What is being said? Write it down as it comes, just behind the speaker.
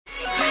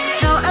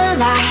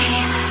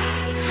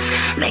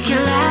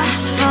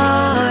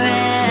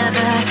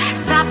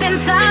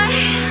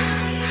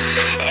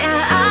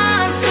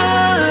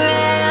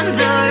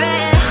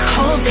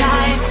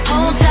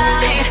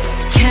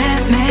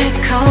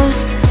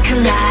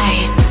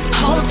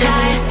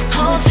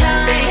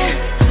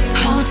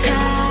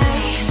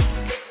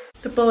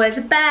boys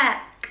are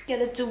back.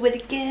 Gotta do it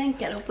again,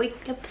 gotta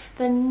wake up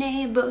the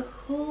neighborhood.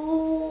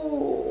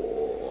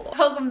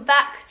 Welcome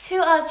back to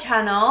our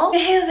channel. We're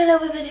here with a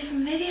little bit of a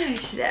different video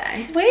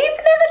today. We've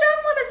never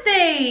done one of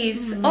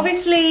these.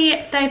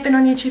 Obviously, they've been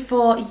on YouTube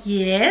for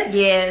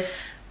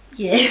years.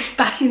 Years,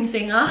 backing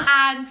singer.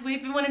 And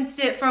we've been wanting to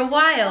do it for a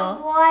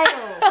while.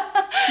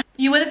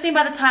 You would have seen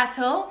by the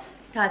title.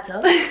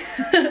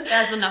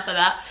 There's enough of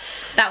that.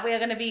 That we are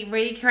going to be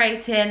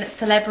recreating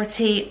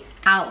celebrity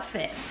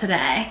outfits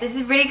today. This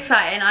is really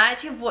exciting. I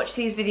actually have watched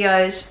these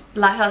videos,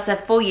 like I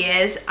said, for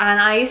years,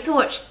 and I used to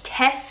watch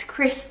Tess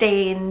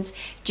Christine's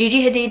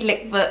Gigi Hadid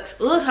lookbooks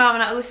all the time,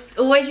 and I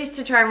always used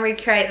to try and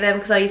recreate them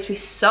because I used to be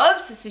so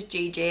obsessed with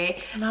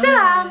Gigi. Still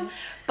am.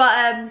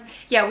 But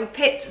yeah, we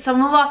picked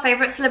some of our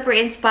favourite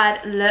celebrity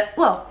inspired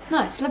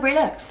celebrity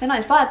looks. They're not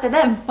inspired, they're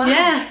them. Wow.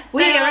 Yeah.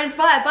 We are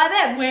inspired by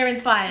them. We're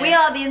inspired. We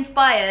are the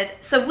inspired.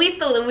 So we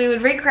thought that we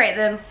would recreate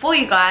them for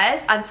you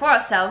guys and for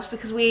ourselves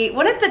because we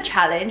wanted the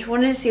challenge,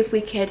 wanted to see if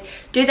we could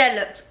do their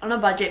looks on a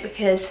budget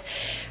because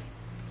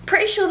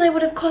pretty sure they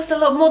would have cost a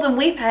lot more than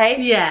we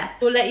paid. Yeah.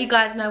 We'll let you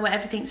guys know where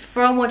everything's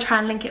from. We'll try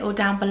and link it all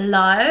down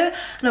below.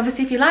 And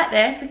obviously if you like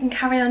this, we can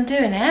carry on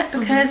doing it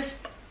because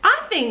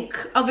I think,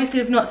 obviously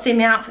we've not seen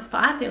the outfits,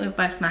 but I think we've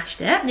both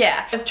smashed it.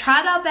 Yeah. We've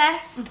tried our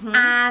best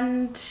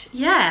and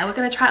yeah, we're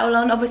going to try it all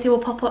on. Obviously we'll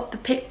pop up the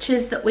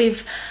pictures that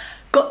we've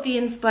got the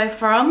inspo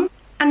from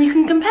and you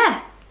can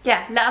compare.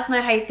 Yeah, let us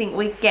know how you think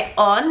we get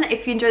on.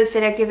 If you enjoyed this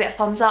video, give it a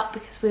thumbs up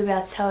because we'll be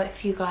able to tell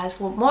if you guys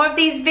want more of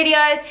these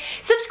videos.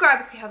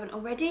 Subscribe if you haven't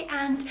already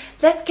and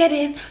let's get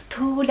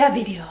into the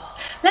video.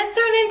 Let's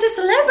turn into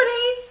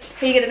celebrities.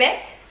 Who are you going to be?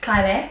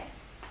 Kylie.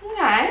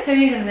 Okay. Who are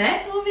you going to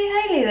be? We'll be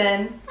Hailey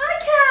then.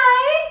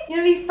 Okay. You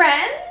want to be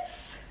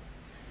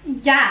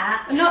friends?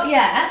 Yeah. Not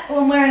yet. Well,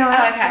 I'm wearing our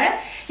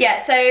outfits.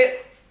 Yeah, so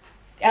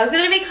I was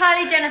going to be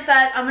Kylie Jenner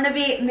first. I'm going to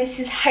be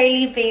Mrs.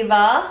 Hailey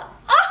Bieber.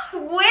 Oh,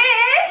 weird.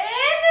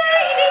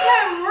 You need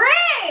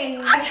a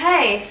ring.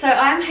 Okay, so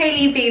I'm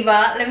Hailey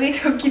Bieber. Let me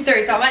talk you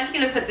through. So I'm actually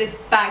going to put this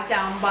bag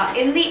down, but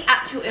in the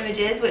actual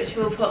images, which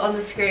we'll put on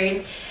the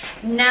screen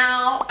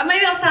now, and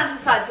maybe I'll stand to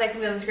the side so they can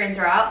be on the screen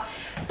throughout,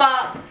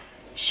 but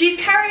she's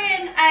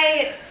carrying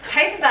a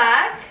paper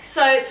bag.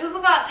 So talk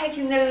about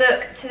taking the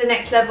look to the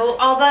next level.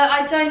 Although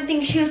I don't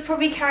think she was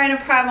probably carrying a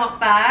Primark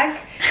bag.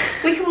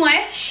 We can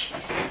wish.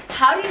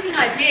 How do you think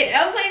I did?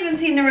 Elle's not even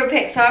seen the real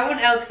pic, so I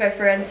want Elle to go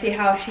through and see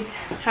how she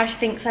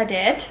thinks I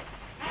did.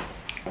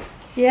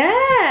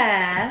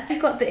 Yeah.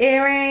 You've got the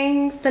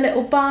earrings, the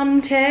little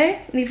bun too,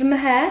 and even the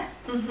hair.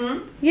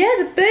 Yeah,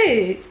 the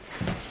boots.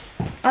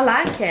 I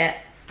like it.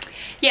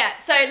 Yeah,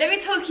 so let me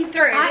talk you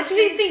through. I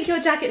actually think your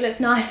jacket looks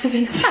nicer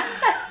than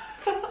that.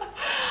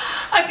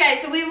 Okay,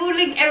 so we will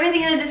link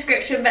everything in the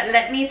description, but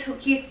let me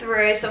talk you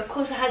through. So of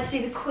course I had to see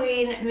the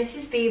Queen,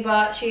 Mrs.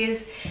 Bieber. She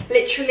is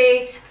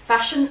literally a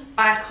fashion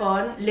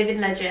icon, living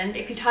legend.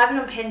 If you type in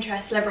on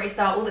Pinterest, celebrity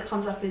style, all that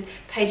comes up is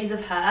pages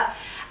of her.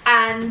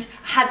 And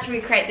I had to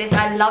recreate this.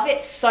 I love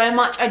it so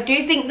much. I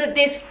do think that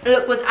this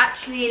look was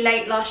actually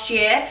late last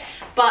year,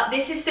 but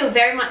this is still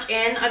very much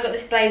in. I got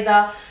this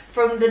blazer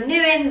from the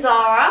new in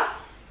Zara.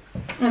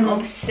 I'm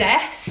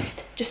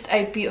obsessed. Just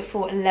a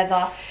beautiful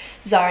leather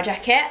Zara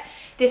jacket.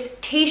 This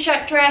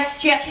t-shirt dress,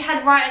 she actually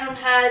had writing on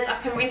hers. I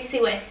couldn't really see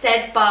what it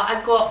said, but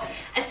I got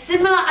as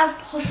similar as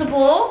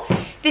possible.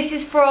 This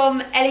is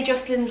from Ellie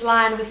Jocelyn's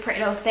line with Pretty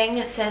Little Thing, and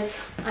it says,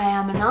 I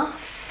am enough.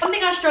 One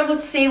thing I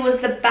struggled to see was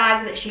the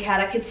bag that she had.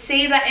 I could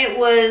see that it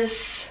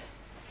was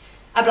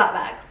a black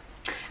bag.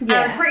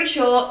 Yeah. And I'm pretty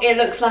sure it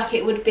looks like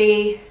it would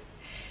be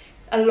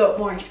a lot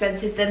more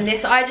expensive than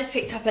this. I just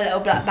picked up a little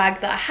black bag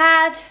that I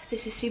had.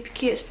 This is super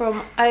cute. It's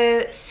from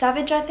Oh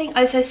Savage, I think.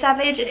 Oh So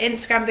Savage, an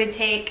Instagram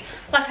boutique.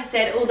 Like I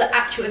said, all the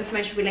actual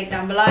information will be linked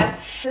down below.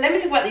 Let me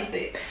talk about these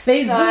boots.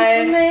 These boots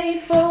are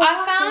made for...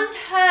 I found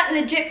her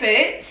legit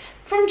boots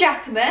from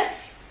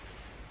Jacquemus,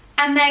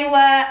 and they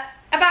were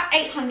about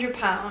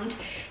 £800.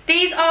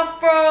 These are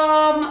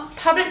from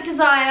Public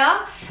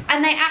Desire,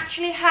 and they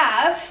actually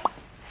have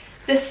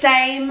the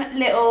same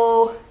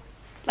little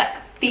like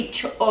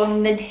feature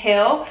on the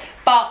heel,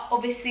 but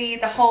obviously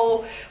the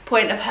whole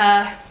point of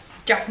her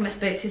Jacquemus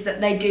boots is that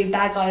they do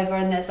bag over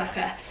and there's like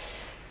a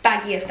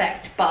baggy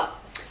effect. But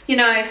you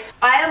know,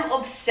 I am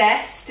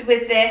obsessed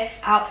with this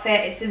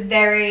outfit. It's a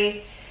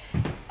very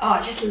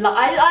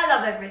I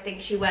love everything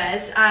she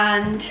wears.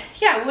 And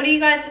yeah, what do you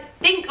guys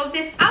think of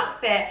this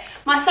outfit?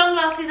 My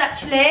sunglasses,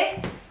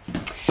 actually,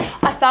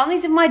 I found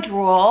these in my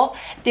drawer.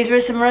 These were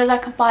similar as I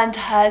could find to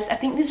hers. I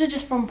think these are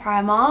just from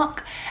Primark.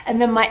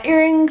 And then my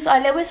earrings are a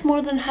little bit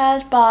smaller than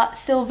hers, but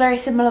still very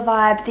similar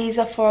vibe. These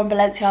are from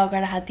Balenciaga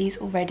and I had these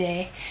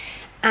already.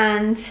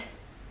 And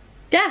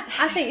yeah,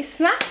 I think you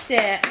smashed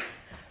it.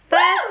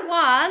 First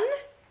one,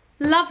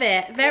 love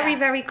it. Very,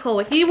 very cool.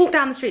 If you walk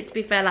down the street, to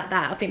be fair, like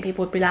that, I think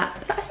people would be like,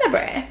 is that a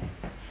celebrity?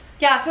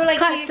 Yeah, I feel like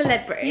quite a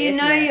celebrity. You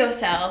know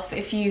yourself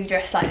if you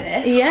dress like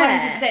this.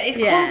 Yeah. 100%. It's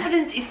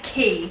confidence is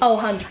key. Oh,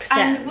 100%.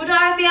 And would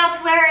I be able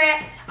to wear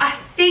it? I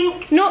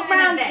think not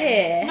round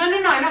here. No,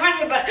 not around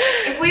here, but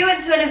if we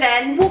went to an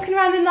event. Walking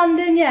around in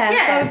London,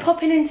 yeah. So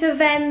popping into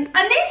events.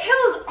 And these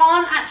heels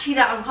aren't actually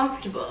that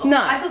uncomfortable. No.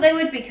 I thought they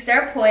would be because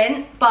they're a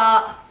point,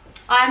 but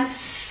I'm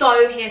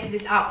so here for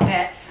this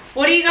outfit.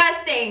 What do you guys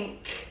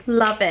think?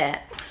 Love it.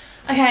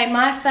 Okay,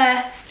 my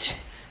first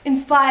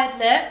inspired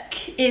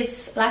look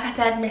is, like I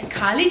said, Miss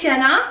Kylie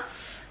Jenner.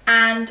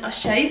 And I'll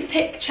show you the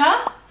picture.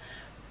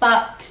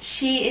 But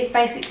she is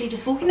basically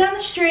just walking down the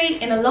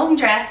street in a long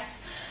dress,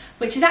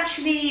 which is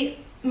actually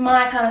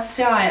my kind of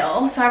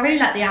style. So I really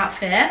like the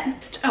outfit.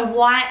 It's a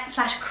white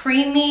 /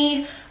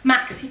 creamy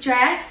maxi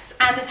dress.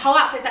 And this whole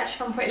outfit is actually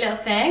from Pretty Little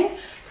Thing.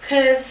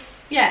 Because,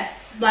 yes,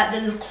 like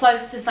the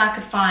closest I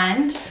could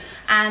find.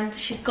 And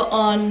she's got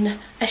on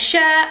a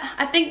shirt.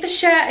 I think the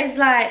shirt is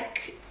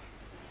like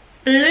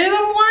blue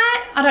and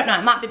white. I don't know,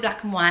 it might be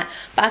black and white.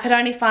 But I could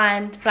only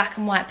find black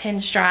and white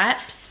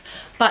pinstripes.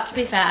 But to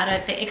be fair, I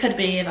don't think it could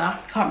be either.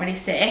 Can't really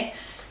see.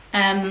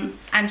 And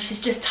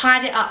she's just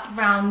tied it up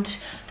around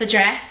the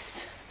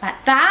dress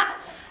like that.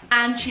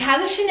 And she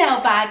has a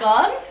Chanel bag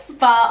on,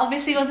 but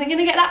obviously wasn't going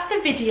to get that for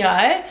the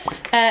video.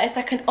 It's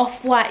like an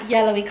off-white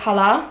yellowy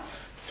colour.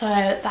 So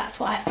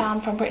that's what I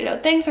found from Pretty Little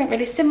Thing. Something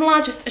really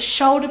similar, just a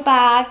shoulder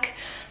bag,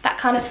 that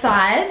kind of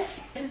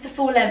size. This is the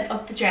full length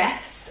of the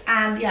dress.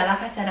 And yeah,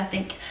 like I said, I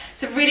think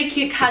it's a really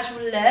cute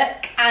casual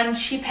look. And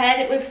she paired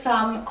it with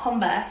some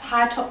Converse,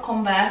 high top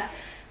Converse,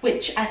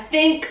 which I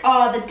think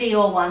are the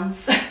Dior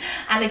ones.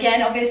 And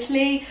again,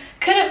 obviously,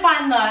 couldn't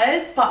find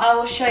those, but I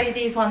will show you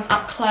these ones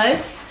up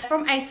close.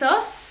 From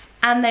ASOS,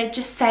 and they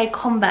just say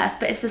Converse,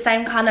 but it's the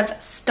same kind of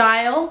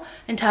style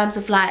in terms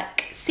of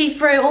like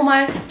see-through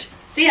almost.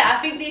 So yeah,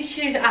 I think these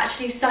shoes are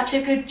actually such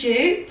a good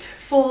dupe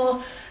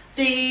for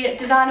the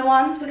designer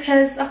ones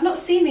because I've not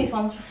seen these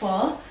ones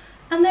before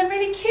and they're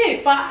really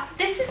cute. But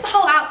this is the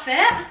whole outfit.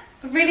 I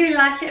really, really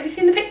like it. Have you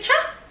seen the picture?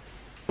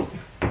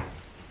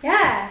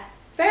 Yeah.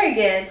 Very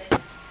good.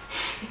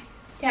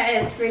 Yeah,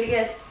 it is really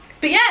good.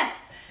 But yeah,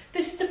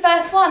 this is the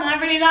first one and I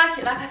really like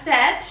it. Like I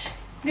said,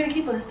 I'm gonna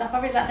keep all this stuff. I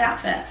really like the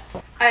outfit.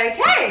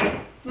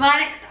 Okay, my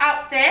next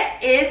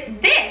outfit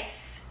is this.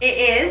 It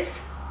is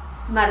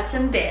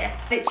Madison Beer.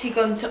 Literally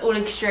gone to all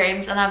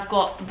extremes and I've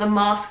got the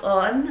mask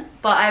on,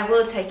 but I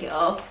will take it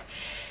off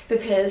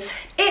because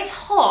it's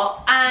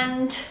hot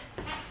and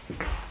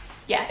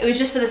yeah, it was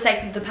just for the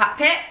sake of the pat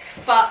pick.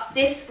 But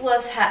this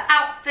was her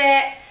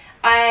outfit.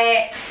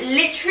 I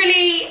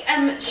literally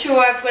am sure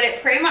I've got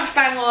it pretty much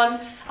bang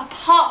on,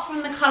 apart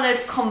from the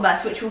coloured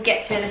Converse, which we'll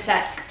get to in a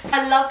sec.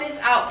 I love this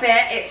outfit.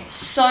 It's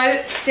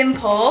so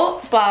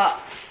simple, but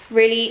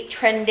really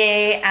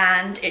trendy,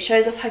 and it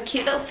shows off her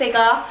cute little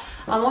figure.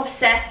 I'm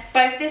obsessed.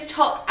 Both this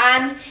top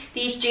and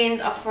these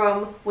jeans are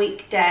from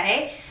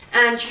Weekday.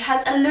 And she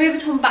has a Louis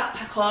Vuitton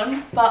backpack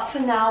on, but for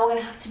now we're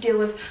going to have to deal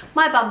with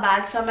my bum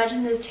bag. So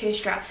imagine there's two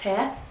straps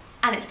here.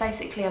 And it's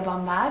basically a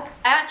bum bag.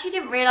 I actually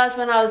didn't realise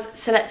when I was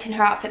selecting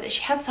her outfit that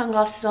she had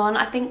sunglasses on.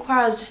 I think where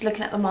I was just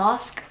looking at the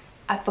mask,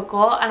 I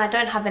forgot, and I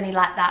don't have any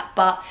like that,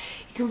 but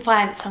you can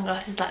find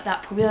sunglasses like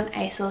that probably on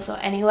ASOS or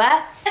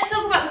anywhere. Let's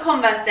talk about the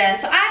Converse then.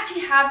 So I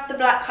actually have the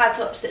black high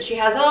tops that she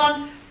has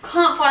on.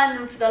 Can't find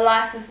them for the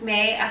life of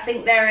me. I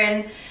think they're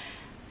in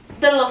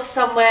the loft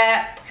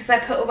somewhere because I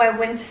put away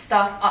winter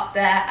stuff up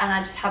there and I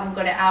just haven't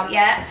got it out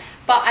yet.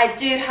 But I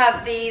do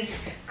have these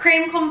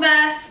cream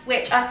Converse,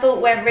 which I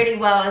thought went really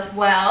well as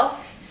well.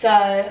 So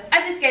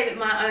I just gave it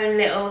my own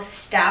little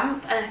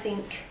stamp and I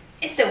think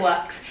it still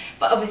works.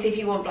 But obviously if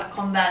you want black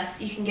Converse,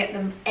 you can get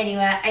them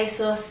anywhere.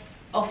 ASOS,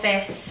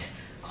 Office,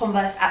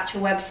 Converse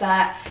actual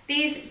website.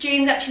 These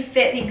jeans actually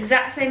fit the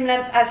exact same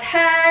length as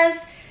hers.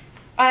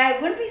 I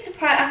wouldn't be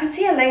surprised, I can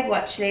see a label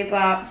actually,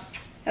 but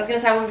I was going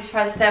to say I wouldn't be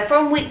surprised if they're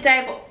from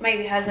Weekday, but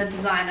maybe hers a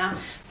designer.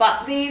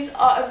 But these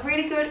are a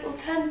really good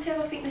alternative.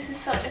 I think this is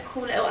such a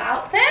cool little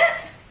outfit.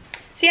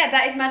 So yeah,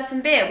 that is Madison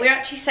Beer. We're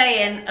actually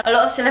saying a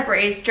lot of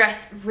celebrities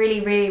dress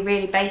really, really,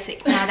 really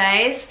basic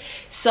nowadays.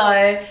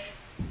 So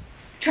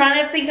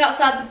trying to think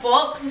outside the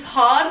box is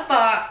hard,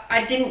 but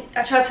I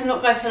tried to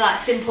not go for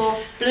like simple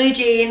blue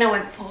jean. I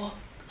went for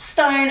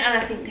stone and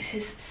I think this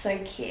is so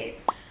cute.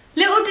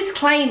 Little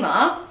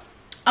disclaimer.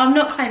 I'm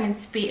not claiming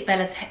to be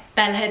Bella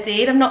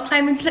Hadid. I'm not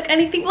claiming to look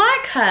anything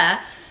like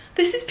her.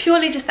 This is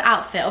purely just the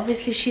outfit.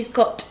 Obviously, she's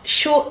got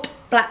short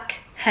black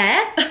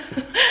hair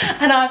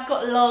and I've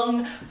got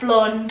long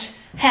blonde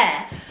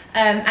hair.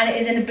 And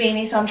it is in a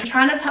beanie, so I'm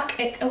trying to tuck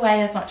it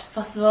away as much as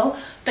possible.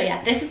 But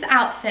yeah, this is the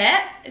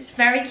outfit. It's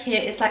very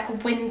cute. It's like a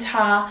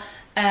winter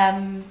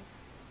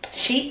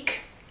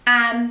chic.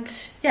 And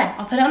yeah,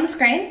 I'll put it on the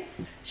screen.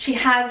 She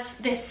has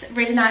this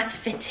really nice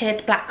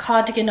fitted black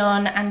cardigan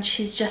on and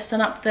she's just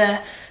done up the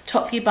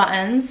top few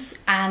buttons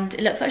and it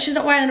looks like she's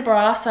not wearing a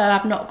bra, so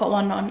I've not got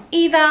one on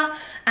either,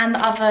 and the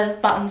other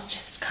buttons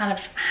just kind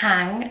of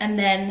hang. And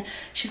then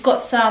she's got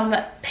some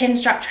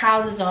pinstripe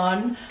trousers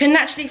on. Didn't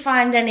actually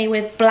find any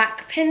with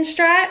black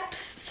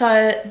pinstripes,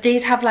 so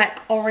these have like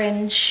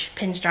orange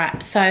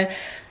pinstripes, so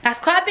that's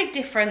quite a big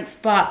difference,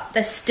 but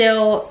they're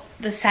still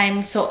the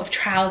same sort of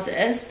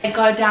trousers. They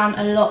go down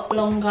a lot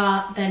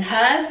longer than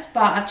hers,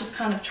 but I've just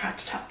kind of tried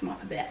to tuck them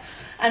up a bit.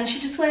 and she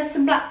just wears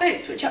some black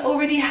boots, which I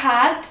already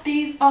had.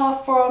 These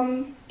are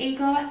from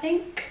Ego, I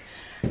think.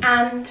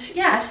 And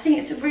yeah, I just think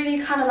it's a really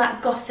kind of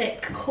like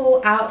gothic,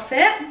 cool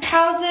outfit.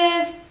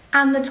 Trousers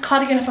and the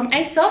cardigan are from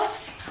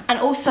ASOS. And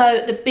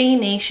also the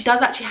beanie, she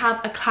does actually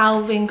have a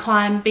Calvin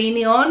Klein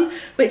beanie on,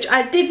 which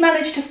I did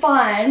manage to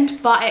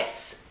find,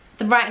 but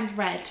the writing's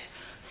red,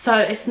 so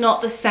it's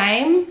not the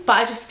same. But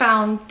I just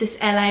found this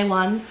LA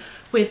one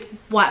with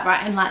white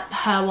writing like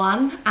her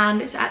one,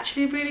 and it's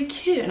actually really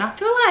cute, and I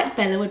feel like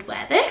Bella would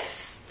wear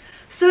this,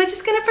 so we're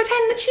just gonna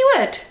pretend that she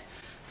would.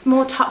 It's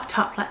more tucked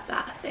up like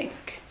that, I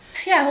think.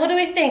 Yeah, what do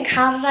we think?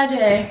 How did I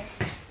do?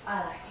 I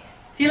like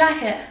it. Do you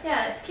like it?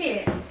 Yeah, it's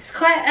cute. It's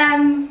quite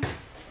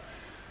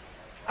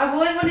I've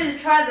always wanted to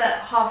try the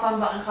half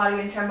unbuttoned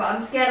cardigan trend, but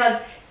I'm scared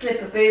I'd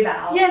slip a boob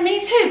out. Yeah,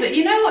 me too, but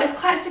you know what? It's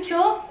quite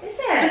secure. Is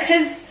it?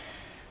 Because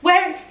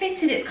where it's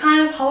fitted, it's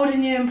kind of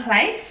holding you in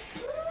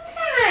place.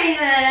 Okay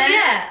then. But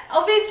yeah,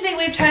 obviously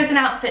we've chosen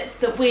outfits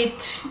that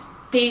we'd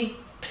be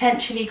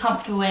potentially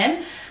comfortable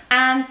in.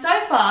 And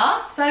so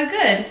far, so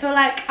good. I feel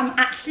like I'm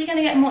actually going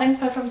to get more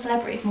inspo from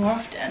celebrities more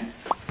often.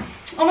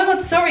 Oh my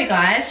god, sorry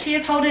guys. She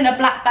is holding a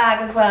black bag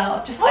as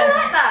well. Just I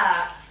like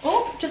that.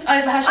 Oh, just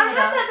over her shoulder. I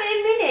have that bit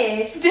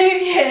in mini. Do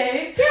you?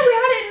 Yeah, we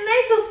had it in an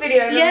ASOS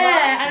video.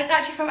 Yeah, and it's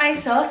actually from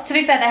ASOS. To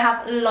be fair, they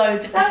have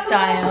loads of the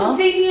style. That's a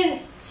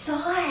convenient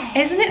size.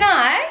 Isn't it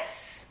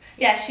nice?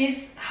 Yeah,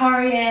 she's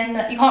hurrying.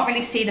 You can't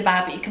really see the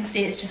bag, but you can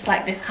see it's just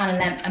like this kind of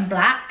length and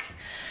black.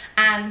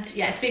 And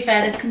yeah, to be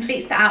fair, this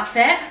completes the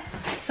outfit.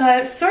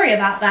 So sorry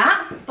about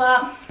that,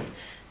 but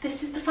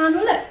this is the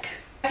final look.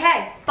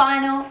 Okay,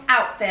 final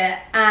outfit,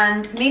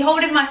 and me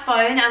holding my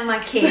phone and my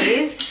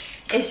keys.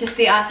 It's just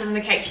the icing on the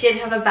cake. She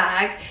didn't have a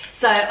bag.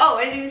 So, oh,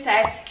 what did you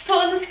say? Put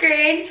on the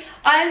screen.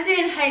 I'm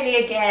doing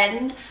Hailey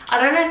again. I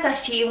don't know if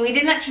that's cheating. We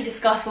didn't actually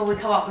discuss when we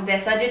come up with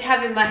this. I did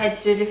have in my head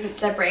to do a different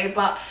celebrity,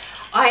 but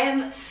I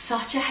am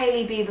such a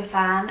Hailey Bieber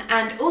fan.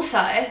 And also,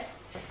 I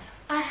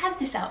had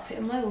this outfit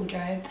in my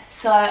wardrobe.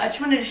 So I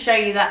just wanted to show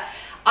you that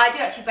I do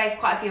actually base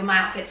quite a few of my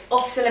outfits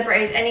off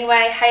celebrities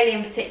anyway. Hailey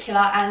in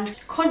particular, and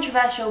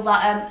controversial,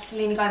 but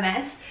Selena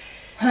Gomez.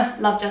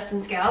 Love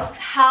Justin's girls.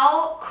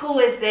 How cool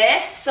is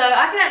this? So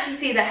I can actually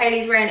see that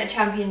Hailey's wearing a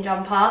Champion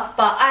jumper,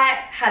 but I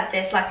had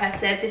this, like I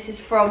said. This is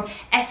from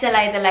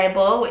SLA, the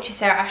label, which is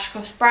Sarah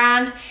Ashcroft's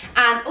brand.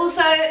 And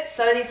also,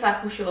 so these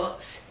cycle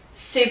shorts.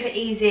 Super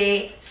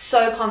easy,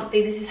 so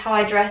comfy. This is how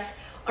I dress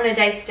on a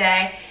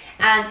day-to-day.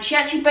 And she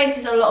actually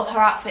bases a lot of her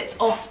outfits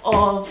off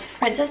of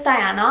Princess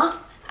Diana.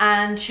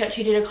 And she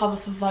actually did a cover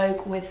for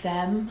Vogue with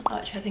them.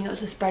 Actually, I think it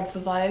was a spread for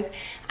Vogue.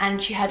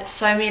 And she had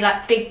so many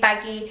like big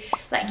baggy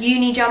like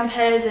uni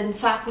jumpers and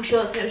cycle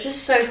shorts. It was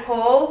just so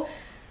cool.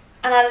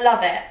 And I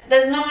love it.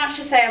 There's not much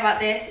to say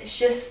about this. It's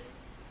just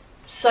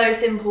so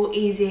simple,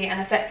 easy and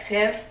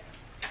effective.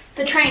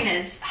 The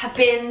trainers have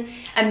been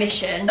a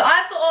mission. So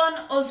I've got on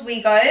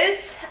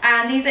Oswego's,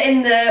 and these are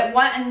in the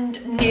white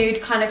and nude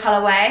kind of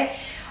colourway.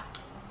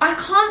 I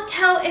can't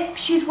tell if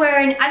she's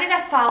wearing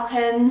Adidas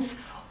Falcons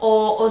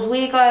or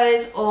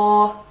Oswego's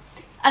or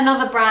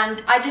another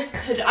brand. I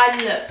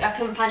looked, I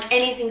couldn't find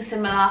anything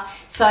similar.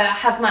 So I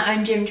have my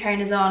own gym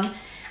trainers on,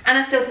 and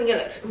I still think it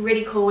looks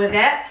really cool with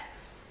it.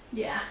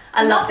 Yeah,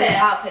 I love this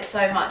outfit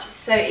so much. It's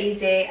so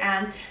easy,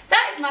 and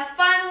that is my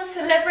final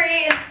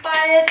celebrity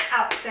inspired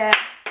outfit.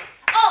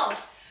 Oh,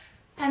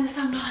 and the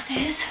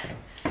sunglasses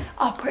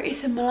are pretty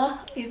similar,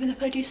 even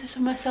if I do so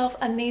myself.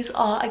 And these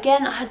are,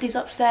 again, I had these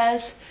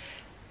upstairs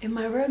in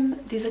my room.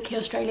 These are Key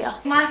Australia.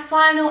 My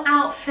final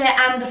outfit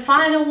and the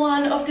final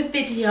one of the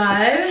video.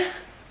 I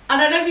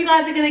don't know if you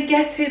guys are gonna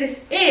guess who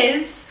this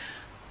is,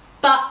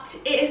 but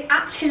it is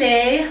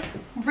actually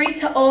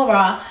Rita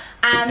Ora.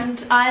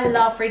 And I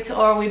love Rita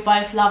Ora, we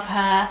both love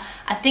her.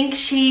 I think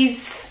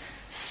she's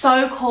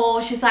so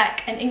cool. She's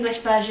like an English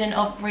version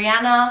of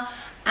Rihanna.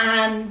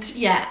 And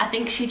yeah, I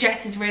think she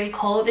dresses really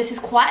cool. This is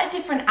quite a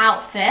different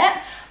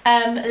outfit.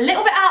 A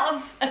little bit out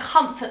of a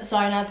comfort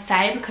zone, I'd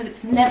say, because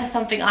it's never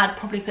something I'd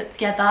probably put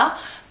together.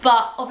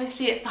 But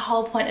obviously it's the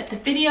whole point of the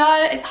video.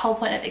 It's the whole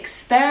point of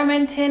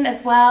experimenting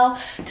as well,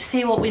 to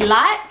see what we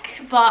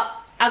like. But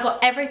I got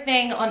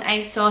everything on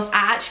ASOS.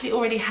 I actually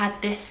already had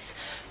this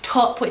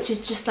top, which is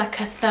just like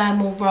a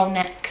thermal roll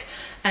neck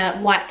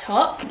white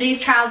top. These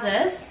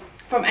trousers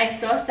from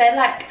ASOS, they're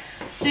like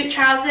suit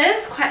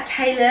trousers, quite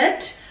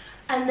tailored.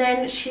 And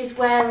then she's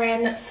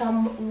wearing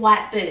some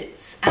white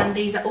boots, and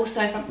these are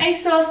also from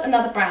ASOS,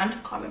 another brand,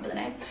 I can't remember the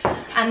name.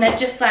 And they're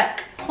just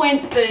like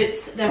point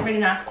boots. They're really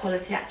nice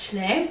quality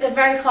actually. It's a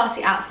very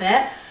classy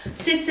outfit.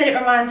 Syd said it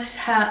reminds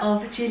her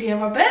of Julia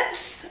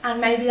Roberts, and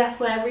maybe that's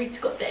where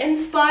Rita got the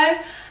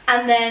inspo.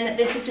 And then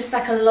this is just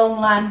like a long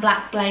line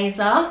black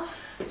blazer.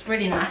 It's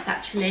really nice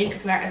actually. You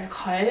could wear it as a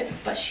coat,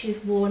 but she's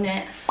worn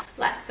it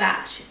like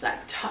that. She's like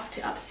tucked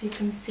it up so you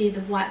can see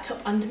the white top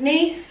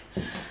underneath.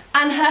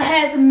 And her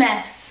hair's a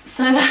mess,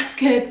 so that's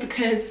good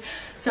because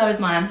so is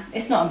mine.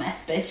 It's not a mess,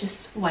 but it's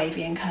just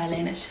wavy and curly,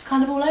 and it's just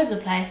kind of all over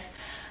the place.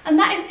 And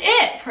that is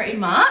it pretty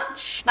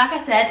much. Like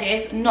I said,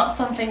 it is not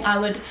something I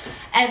would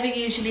ever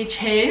usually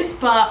choose,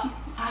 but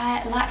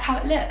I like how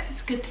it looks.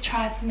 It's good to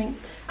try something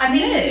I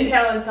think new. you can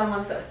tell when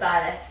someone's got a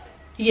stylist.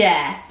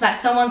 Yeah, like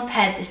someone's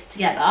paired this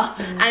together,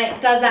 and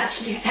it does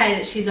actually say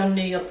that she's on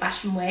New York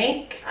Fashion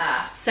Week.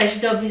 So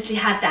she's obviously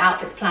had the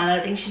outfits planned. I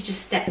don't think she's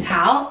just stepped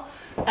out.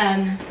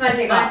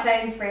 Magic like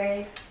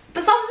Sainsbury's.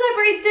 But some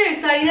celebrities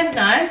do, so you never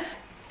know.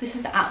 This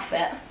is the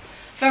outfit.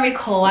 Very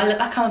cool. I look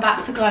like I'm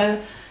about to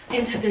go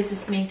into a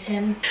business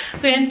meeting.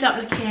 We ended up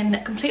looking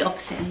complete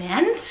opposite in the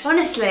end.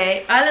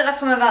 Honestly, I look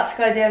like I'm about to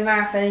go do a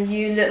marathon, and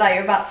you look like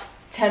you're about to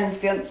turn into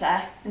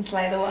Beyonce and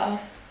slay the world.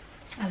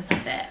 I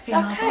love it.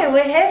 Okay,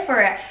 we're here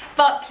for it.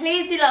 But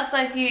please do let us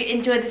know if you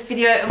enjoyed this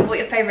video and what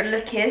your favourite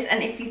look is,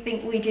 and if you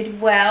think we did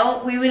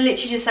well. We were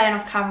literally just saying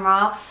off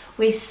camera,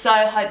 we so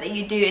hope that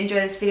you do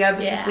enjoy this video,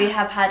 because we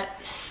have had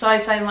so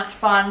much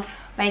fun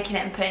making it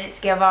and putting it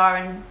together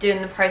and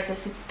doing the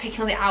process of picking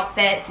all the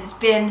outfits. It's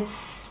been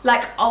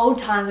like old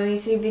times when we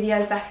used to do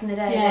videos back in the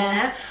day.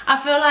 Yeah,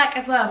 I feel like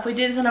as well, if we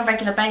do this on a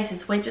regular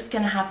basis, we're just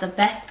gonna have the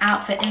best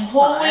outfit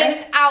inspo, coolest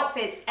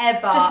outfits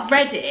ever, just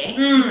ready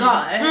to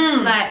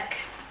go. Like,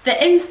 the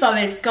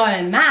inspo is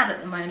going mad at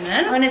the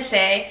moment.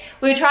 Honestly,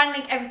 we'll try and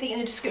link everything in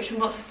the description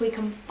box if we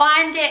can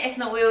find it. If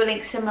not, we will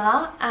link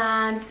similar.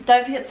 And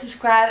don't forget to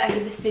subscribe and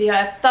give this video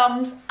a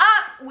thumbs up.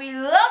 We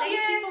love you.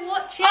 Thank you for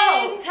watching.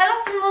 Oh, tell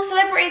us some more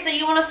celebrities that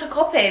you want us to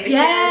copy,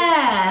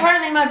 because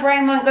currently my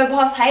brain won't go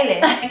past Hailey.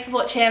 Thanks for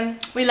watching.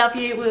 We love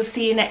you. We'll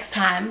see you next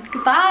time.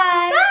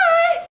 Goodbye.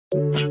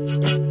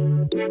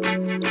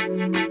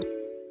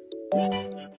 Bye.